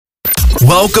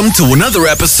Welcome to another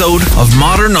episode of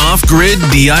Modern Off-Grid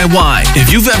DIY.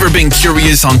 If you've ever been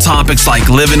curious on topics like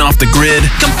living off the grid,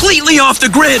 completely off the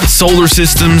grid, solar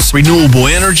systems, renewable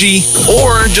energy,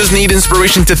 or just need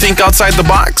inspiration to think outside the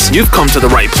box, you've come to the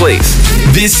right place.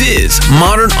 This is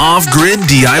Modern Off-Grid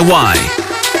DIY.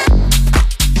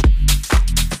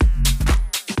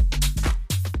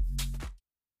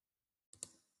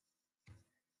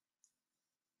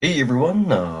 Hey everyone,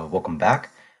 welcome back.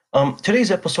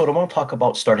 Today's episode, I want to talk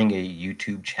about starting a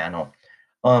YouTube channel.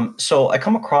 So I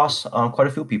come across quite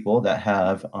a few people that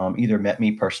have either met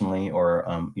me personally or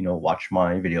watched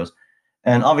my videos.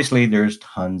 And obviously, there's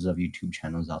tons of YouTube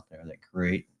channels out there that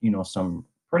create some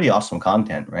pretty awesome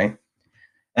content, right?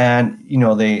 And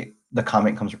the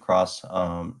comment comes across,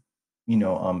 I've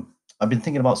been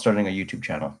thinking about starting a YouTube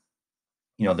channel.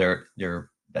 They're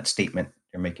that statement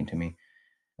they're making to me.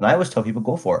 And I always tell people,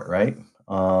 go for it, right?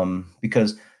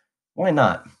 Because why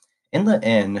not? In the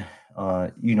end,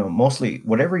 mostly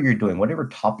whatever you're doing, whatever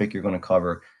topic you're going to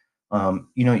cover,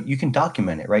 you can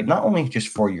document it, right? Not only just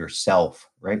for yourself,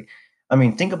 right? I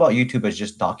mean, think about YouTube as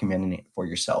just documenting it for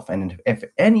yourself. And if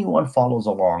anyone follows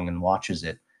along and watches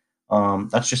it,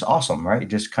 that's just awesome, right? It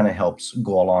just kind of helps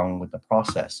go along with the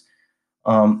process.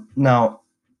 Now,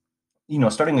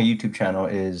 starting a YouTube channel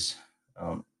is,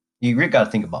 you really got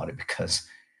to think about it because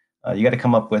you got to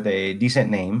come up with a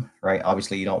decent name, right?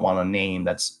 Obviously, you don't want a name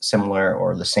that's similar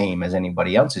or the same as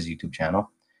anybody else's YouTube channel.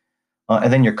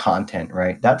 And then your content,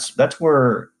 right? That's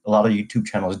where a lot of YouTube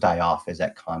channels die off, is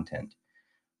that content.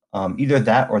 Either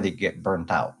that or they get burnt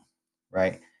out,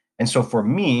 right? And so for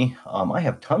me, I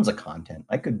have tons of content.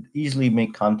 I could easily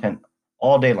make content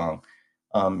all day long,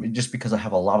 just because I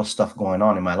have a lot of stuff going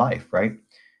on in my life, right?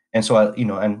 And so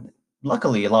and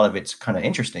luckily, a lot of it's kind of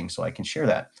interesting, so I can share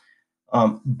that.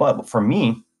 But for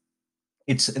me,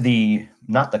 it's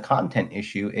not the content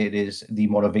issue, it is the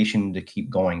motivation to keep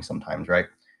going sometimes, right?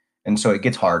 And so it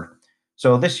gets hard.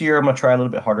 So this year I'm gonna try a little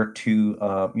bit harder to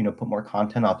put more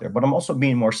content out there, but I'm also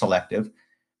being more selective,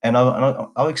 and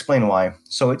I'll explain why.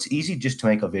 So it's easy just to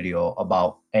make a video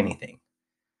about anything,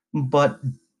 but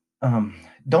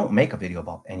don't make a video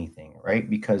about anything, right?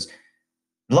 Because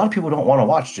a lot of people don't want to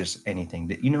watch just anything.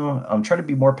 That try to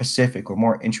be more specific or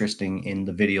more interesting in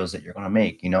the videos that you're going to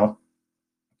make.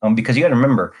 Because you got to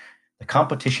remember, the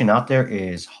competition out there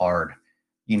is hard.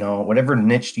 Whatever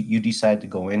niche you decide to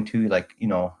go into, like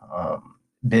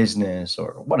business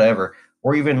or whatever,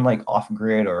 or even like off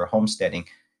grid or homesteading,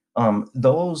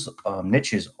 those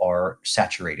niches are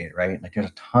saturated, right? Like there's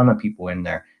a ton of people in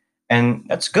there, and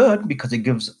that's good because it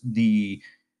gives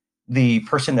the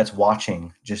person that's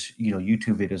watching just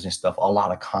YouTube videos and stuff a lot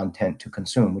of content to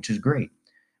consume, which is great.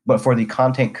 But for the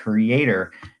content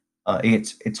creator,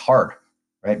 it's hard,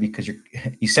 right? Because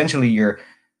you're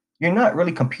not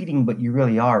really competing, but you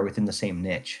really are within the same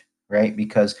niche, right?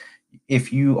 Because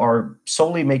if you are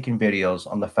solely making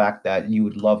videos on the fact that you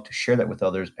would love to share that with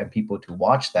others and people to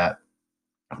watch that,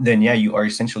 then yeah, you are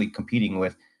essentially competing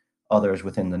with others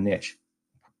within the niche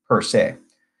per se.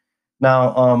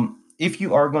 Now, if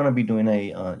you are going to be doing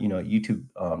a YouTube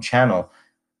channel,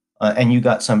 and you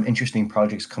got some interesting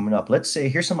projects coming up, let's say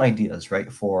here's some ideas,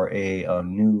 right, for a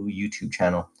new YouTube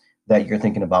channel that you're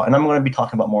thinking about. And I'm going to be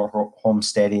talking about more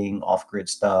homesteading, off-grid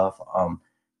stuff,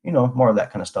 more of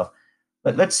that kind of stuff.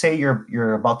 But let's say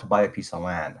you're about to buy a piece of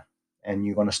land and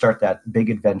you're going to start that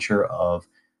big adventure of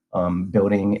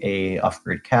building a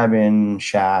off-grid cabin,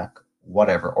 shack,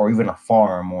 whatever, or even a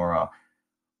farm or a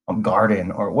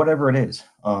garden or whatever it is.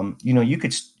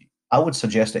 I would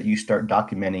suggest that you start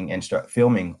documenting and start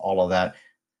filming all of that,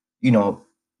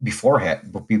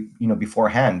 beforehand,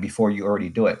 before you already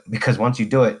do it. Because once you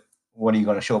do it, what are you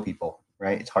going to show people,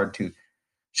 right? It's hard to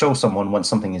show someone once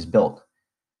something is built,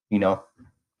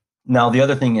 Now, the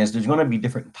other thing is there's going to be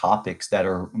different topics that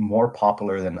are more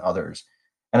popular than others.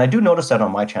 And I do notice that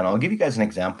on my channel. I'll give you guys an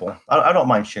example. I don't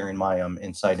mind sharing my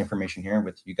inside information here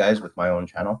with you guys with my own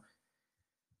channel.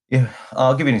 Yeah,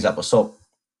 I'll give you an example. So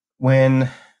when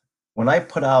I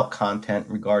put out content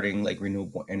regarding like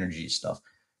renewable energy stuff,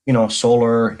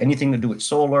 solar, anything to do with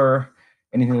solar,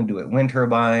 anything to do with wind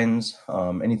turbines,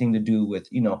 anything to do with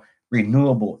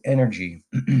renewable energy,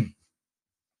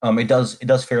 it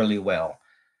does fairly well,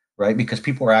 right? Because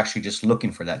people are actually just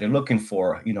looking for that. They're looking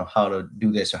for how to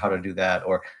do this or how to do that,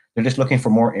 or they're just looking for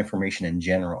more information in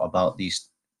general about these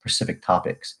specific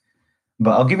topics.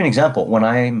 But I'll give you an example. When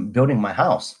I'm building my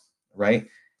house, right,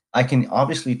 I can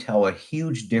obviously tell a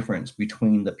huge difference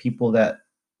between the people that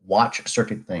watch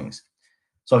certain things.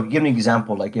 So I'll give an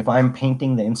example. Like if I'm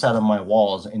painting the inside of my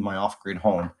walls in my off-grid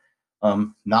home,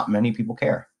 not many people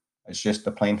care. It's just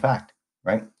a plain fact,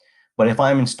 right? But if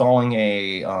I'm installing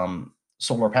a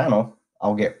solar panel,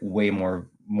 I'll get way more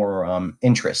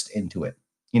interest into it,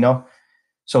 you know?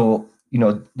 So,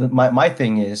 my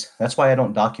thing is that's why I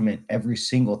don't document every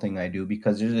single thing I do,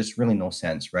 because there's just really no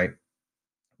sense, right?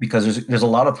 Because there's a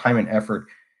lot of time and effort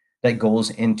that goes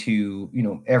into,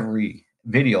 every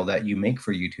video that you make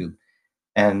for YouTube.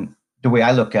 And the way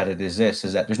I look at it is this,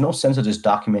 is that there's no sense of just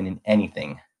documenting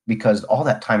anything, because all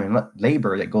that time and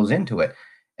labor that goes into it,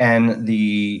 and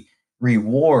the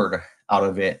reward out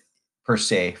of it per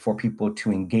se for people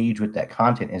to engage with that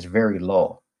content is very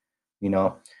low, you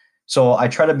know. So I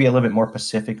try to be a little bit more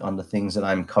specific on the things that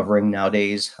I'm covering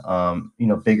nowadays,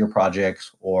 bigger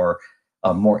projects or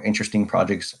more interesting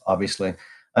projects, obviously.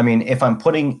 I mean, if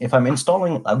I'm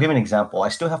installing, I'll give an example. I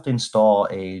still have to install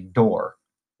a door,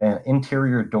 an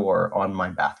interior door on my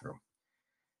bathroom.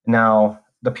 Now,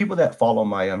 the people that follow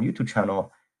my YouTube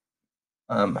channel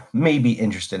may be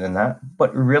interested in that,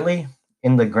 but really,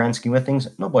 in the grand scheme of things,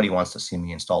 nobody wants to see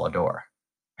me install a door,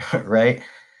 right?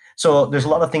 So there's a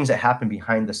lot of things that happen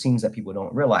behind the scenes that people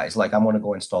don't realize. Like, I want to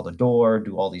go install the door,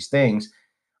 do all these things,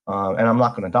 and I'm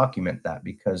not going to document that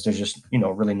because there's just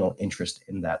really no interest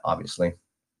in that, obviously.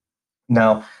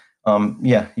 Now,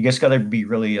 yeah, you guys got to be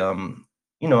really a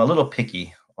little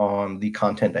picky on the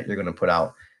content that you're going to put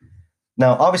out.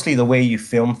 Now, obviously, the way you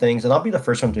film things, and I'll be the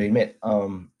first one to admit,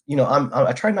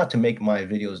 I try not to make my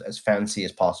videos as fancy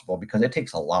as possible because it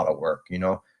takes a lot of work,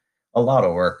 a lot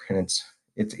of work, and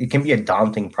it can be a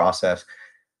daunting process.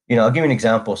 I'll give you an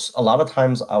example. A lot of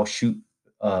times I'll shoot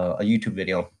a YouTube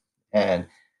video, and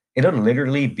it'll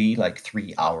literally be like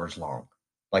 3 hours long.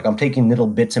 Like, I'm taking little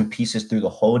bits and pieces through the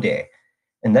whole day,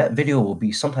 and that video will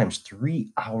be sometimes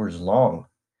 3 hours long.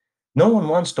 No one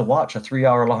wants to watch a 3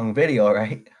 hour long video,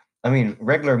 right? I mean,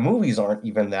 regular movies aren't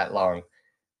even that long.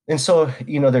 And so,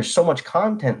 there's so much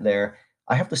content there.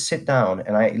 I have to sit down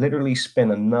and I literally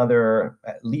spend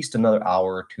at least another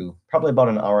hour or two, probably about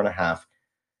an hour and a half,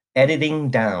 editing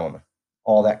down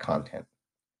all that content,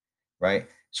 right?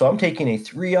 So I'm taking a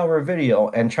 3 hour video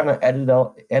and trying to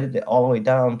edit it all the way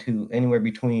down to anywhere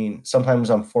between, sometimes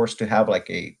I'm forced to have like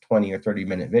a 20 or 30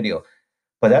 minute video,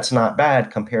 but that's not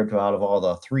bad compared to out of all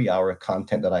the 3 hour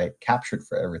content that I captured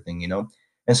for everything.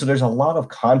 And so there's a lot of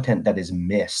content that is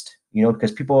missed,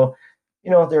 because people,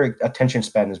 their attention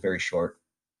span is very short.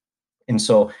 And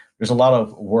so there's a lot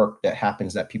of work that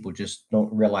happens that people just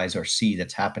don't realize or see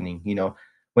that's happening.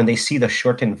 When they see the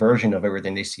shortened version of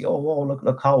everything, they see, oh, whoa,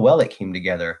 look how well it came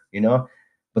together.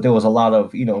 But there was a lot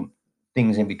of,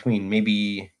 things in between.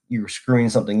 Maybe you were screwing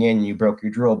something in, you broke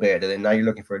your drill bit, and then now you're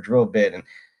looking for a drill bit, and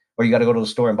or you got to go to the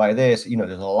store and buy this.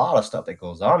 There's a lot of stuff that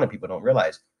goes on that people don't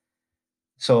realize.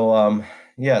 So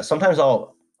yeah, sometimes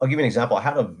I'll give you an example. I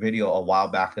had a video a while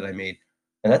back that I made,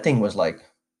 and that thing was like,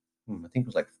 I think it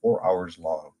was like 4 hours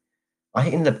long. I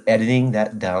ended up editing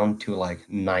that down to like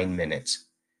 9 minutes.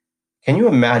 Can you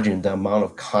imagine the amount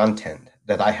of content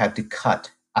that I had to cut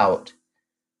out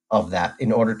of that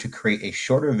in order to create a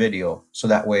shorter video, so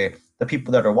that way the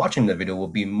people that are watching the video will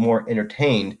be more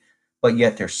entertained, but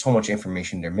yet there's so much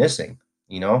information they're missing?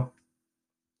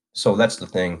 So that's the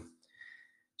thing.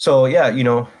 So yeah,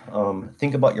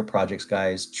 think about your projects,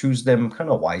 guys. Choose them kind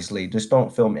of wisely. Just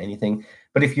don't film anything.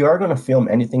 But if you are going to film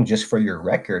anything just for your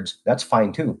records, that's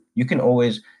fine too. You can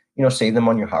always, save them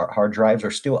on your hard drives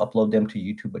or still upload them to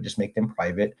YouTube, but just make them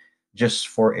private, just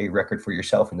for a record for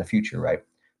yourself in the future, right?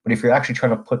 But if you're actually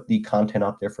trying to put the content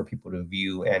out there for people to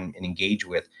view and engage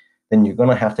with, then you're going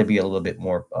to have to be a little bit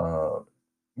more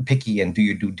picky and do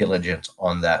your due diligence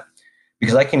on that,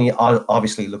 because I can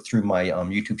obviously look through my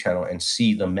YouTube channel and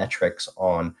see the metrics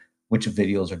on which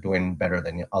videos are doing better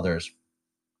than the others.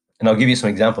 And I'll give you some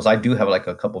examples. I do have like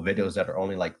a couple videos that are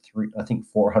only like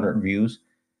 400 views,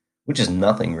 which is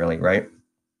nothing really, right?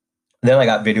 Then I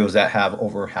got videos that have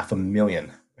over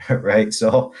 500,000, right?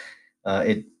 So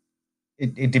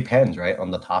it depends, right,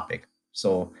 on the topic.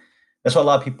 So that's why a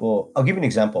lot of people, I'll give you an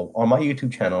example. On my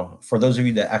YouTube channel, for those of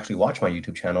you that actually watch my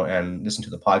YouTube channel and listen to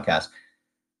the podcast,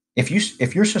 if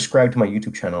you're subscribed to my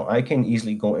YouTube channel, I can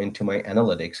easily go into my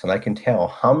analytics and I can tell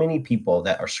how many people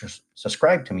that are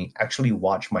subscribed to me actually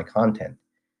watch my content.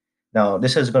 Now,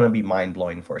 this is going to be mind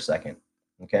blowing for a second.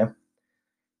 Okay.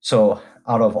 So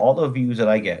out of all the views that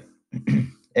I get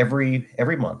every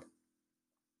month,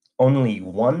 only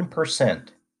 1%,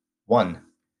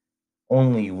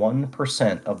 only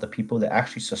 1% of the people that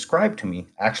actually subscribe to me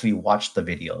actually watch the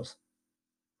videos,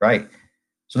 right?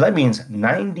 So that means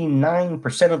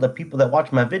 99% of the people that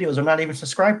watch my videos are not even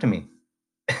subscribed to me.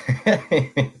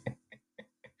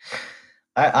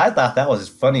 I thought that was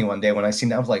funny one day when I seen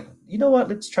that. I was like, you know what?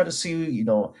 Let's try to see,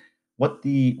 what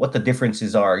the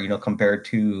differences are, compared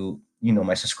to,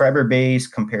 my subscriber base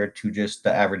compared to just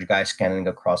the average guy scanning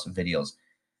across videos.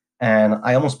 And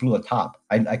I almost blew a top.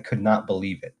 I could not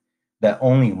believe it that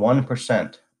only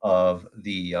 1% of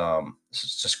the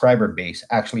subscriber base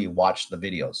actually watched the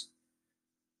videos.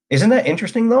 Isn't that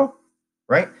interesting though?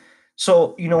 Right?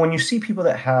 So, when you see people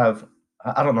that have,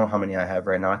 I don't know how many I have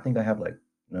right now. I think I have like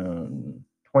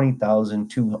 20,000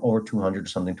 to over 200 or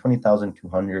something,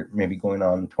 20,200, maybe going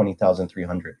on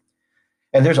 20,300.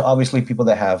 And there's obviously people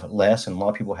that have less, and a lot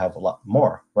of people have a lot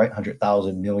more, right?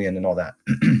 100,000, million, and all that.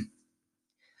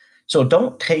 So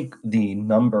don't take the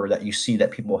number that you see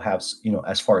that people have,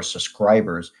 as far as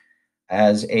subscribers,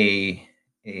 as a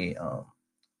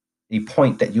a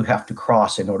point that you have to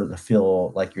cross in order to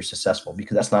feel like you're successful,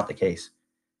 because that's not the case,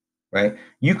 right?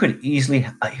 You could easily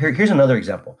here's another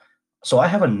example. So I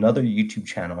have another YouTube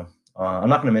channel. I'm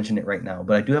not going to mention it right now,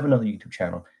 but I do have another YouTube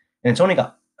channel, and it's only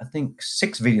got, I think,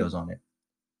 6 videos on it.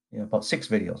 About 6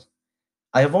 videos.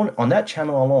 I have only on that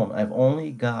channel alone, I've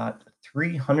only got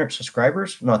 300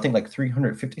 subscribers. No, I think like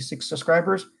 356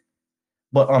 subscribers.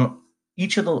 But on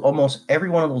each of those, almost every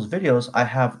one of those videos, I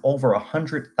have over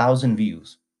 100,000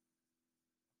 views.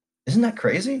 Isn't that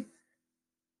crazy?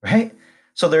 Right?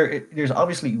 So there's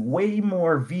obviously way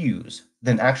more views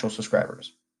than actual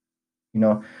subscribers. You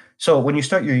know, so when you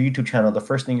start your YouTube channel, the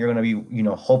first thing you're going to be,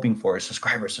 hoping for is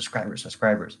subscribers, subscribers,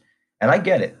 subscribers. And I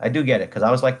get it. I do get it, because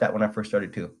I was like that when I first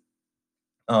started too.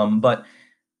 But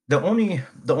the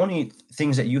only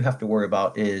things that you have to worry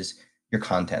about is your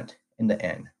content in the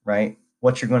end, right?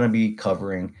 What you're going to be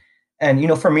covering.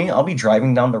 And for me, I'll be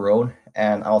driving down the road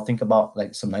and I'll think about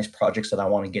like some nice projects that I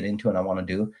want to get into and I want to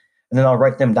do, and then I'll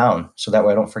write them down so that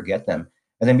way I don't forget them.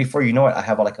 And then before you know it, I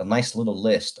have like a nice little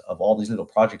list of all these little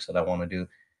projects that I want to do.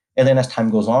 And then as time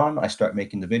goes on, I start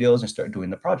making the videos and start doing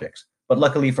the projects. But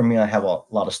luckily for me, I have a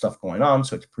lot of stuff going on,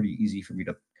 so it's pretty easy for me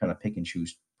to kind of pick and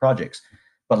choose projects.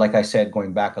 But like I said,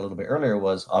 going back a little bit earlier,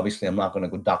 was obviously I'm not going to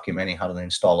go documenting how to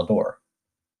install a door.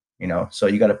 So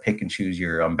you got to pick and choose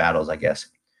your battles, I guess.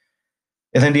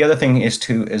 And then the other thing is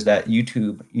that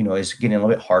YouTube, is getting a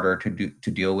little bit harder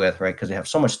to deal with, right? Because they have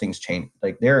so much things change.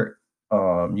 Like their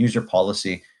user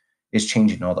policy is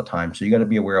changing all the time, so you got to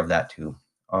be aware of that too.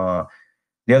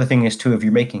 The other thing is too, if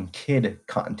you're making kid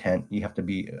content, you have to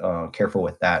be careful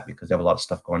with that, because they have a lot of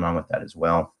stuff going on with that as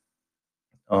well.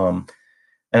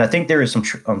 And I think there is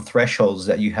some thresholds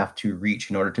that you have to reach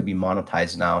in order to be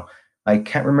monetized now. I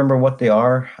can't remember what they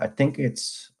are. I think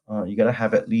it's you got to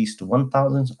have at least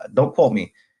 1,000. Don't quote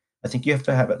me. I think you have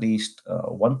to have at least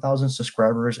 1,000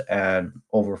 subscribers and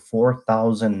over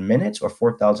 4,000 minutes or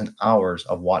 4,000 hours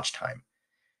of watch time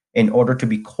in order to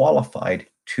be qualified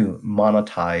to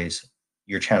monetize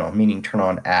your channel, meaning turn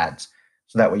on ads.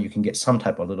 So that way you can get some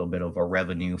type of little bit of a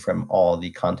revenue from all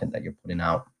the content that you're putting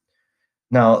out.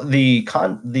 Now, the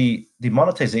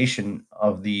monetization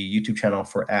of the YouTube channel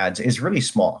for ads is really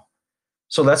small.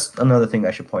 So that's another thing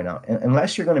I should point out.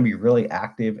 Unless you're going to be really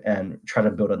active and try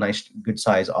to build a nice, good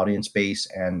size audience base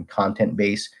and content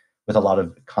base with a lot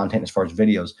of content as far as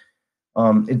videos,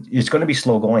 it's going to be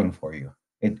slow going for you.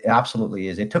 It absolutely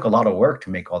is. It took a lot of work to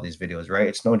make all these videos, right?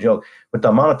 It's no joke. But the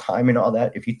amount of time and all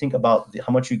that, if you think about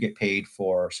how much you get paid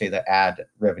for, say, the ad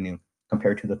revenue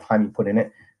compared to the time you put in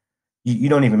it, you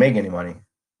don't even make any money,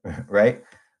 right?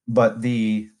 But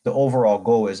the overall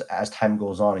goal is, as time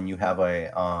goes on and you have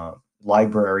a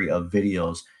library of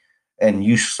videos and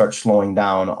you start slowing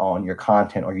down on your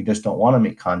content, or you just don't want to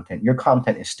make content, your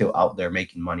content is still out there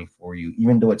making money for you,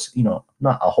 even though it's not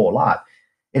a whole lot.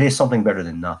 It is something better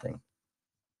than nothing.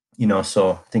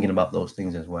 So thinking about those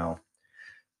things as well.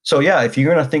 So yeah, if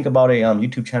you're going to think about a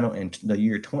YouTube channel in the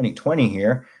year 2020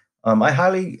 here, I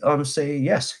highly say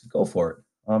yes, go for it.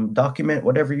 Document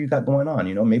whatever you got going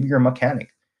on. Maybe you're a mechanic.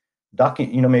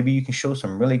 Maybe you can show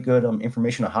some really good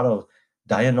information on how to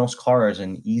diagnose cars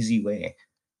in an easy way.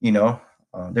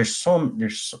 There's so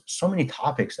many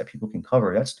topics that people can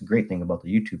cover. That's the great thing about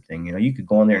the YouTube thing. You could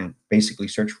go in there and basically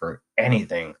search for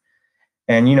anything,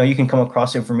 and you can come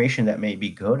across information that may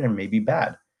be good and may be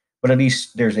bad, but at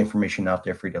least there's information out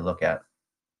there for you to look at.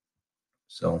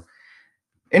 So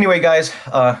anyway, guys,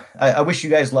 I wish you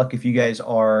guys luck if you guys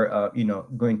are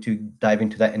going to dive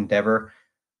into that endeavor.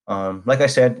 Like I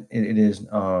said, it is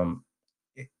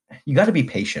you got to be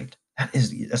patient.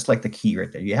 That's like the key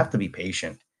right there. You have to be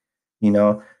patient.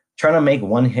 Trying to make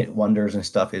one hit wonders and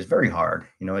stuff is very hard.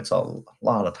 It's a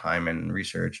lot of time and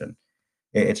research, and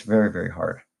it's very, very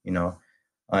hard.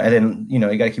 And then you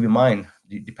got to keep in mind,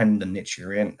 depending on the niche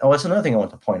you're in. Oh, that's another thing I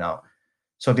want to point out.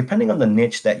 So depending on the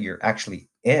niche that you're actually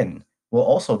in, will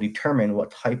also determine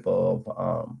what type of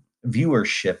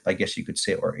viewership, I guess you could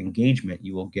say, or engagement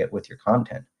you will get with your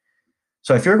content.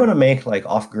 So if you're going to make like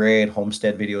off-grid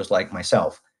homestead videos like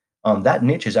myself, that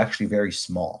niche is actually very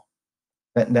small.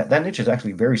 That niche is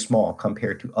actually very small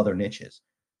compared to other niches,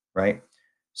 right?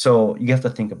 So you have to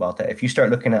think about that. If you start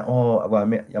looking at, oh, well,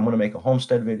 I'm going to make a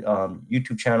homestead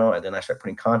YouTube channel, and then I start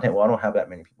putting content, well, I don't have that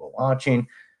many people watching.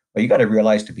 But you got to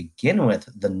realize to begin with,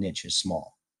 the niche is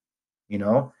small, you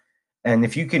know? And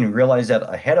if you can realize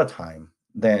that ahead of time,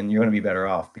 then you're going to be better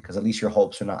off because at least your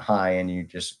hopes are not high and you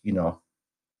just,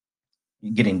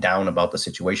 getting down about the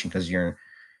situation because you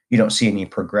don't see any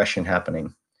progression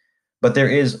happening. But there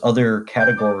is other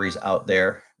categories out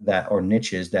there that or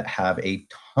niches that have a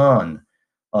ton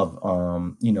of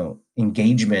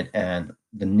engagement, and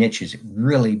the niche is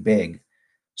really big.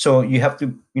 So you have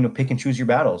to pick and choose your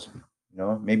battles.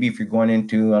 Maybe if you're going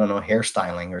into, I don't know,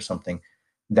 hairstyling or something,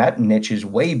 that niche is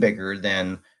way bigger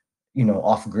than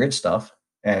off-grid stuff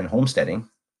and homesteading.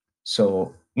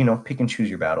 So pick and choose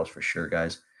your battles for sure,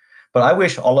 guys. But I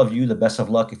wish all of you the best of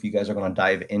luck if you guys are going to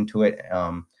dive into it.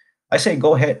 I say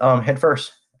go ahead head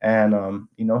first and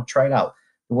try it out.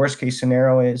 The worst case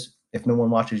scenario is if no one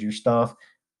watches your stuff,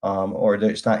 or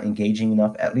it's not engaging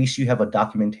enough, at least you have a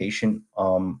documentation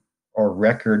or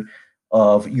record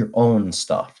of your own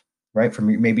stuff, right?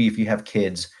 From maybe if you have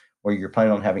kids or you're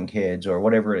planning on having kids or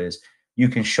whatever it is, you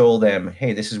can show them,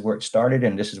 hey, this is where it started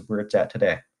and this is where it's at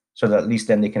today. So that at least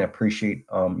then they can appreciate,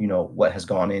 what has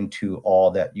gone into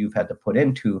all that you've had to put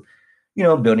into,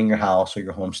 building your house or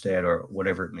your homestead or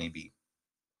whatever it may be.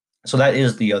 So that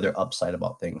is the other upside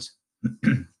about things.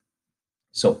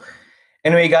 So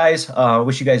anyway, guys,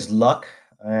 wish you guys luck.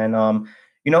 And,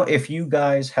 if you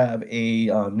guys have a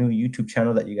new YouTube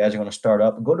channel that you guys are going to start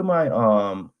up, go to my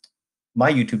my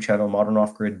YouTube channel, Modern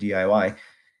Off-Grid DIY,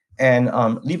 and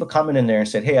leave a comment in there and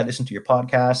said, hey, I listened to your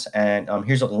podcast, and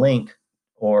here's a link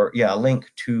a link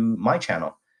to my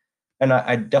channel. And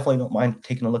I definitely don't mind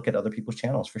taking a look at other people's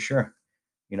channels for sure.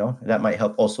 That might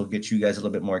help also get you guys a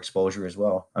little bit more exposure as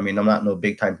well. I mean, I'm not no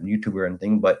big time YouTuber or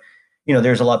anything, but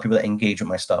there's a lot of people that engage with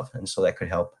my stuff. And so that could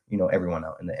help, everyone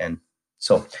out in the end.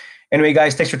 So anyway,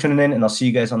 guys, thanks for tuning in, and I'll see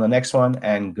you guys on the next one,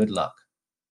 and good luck.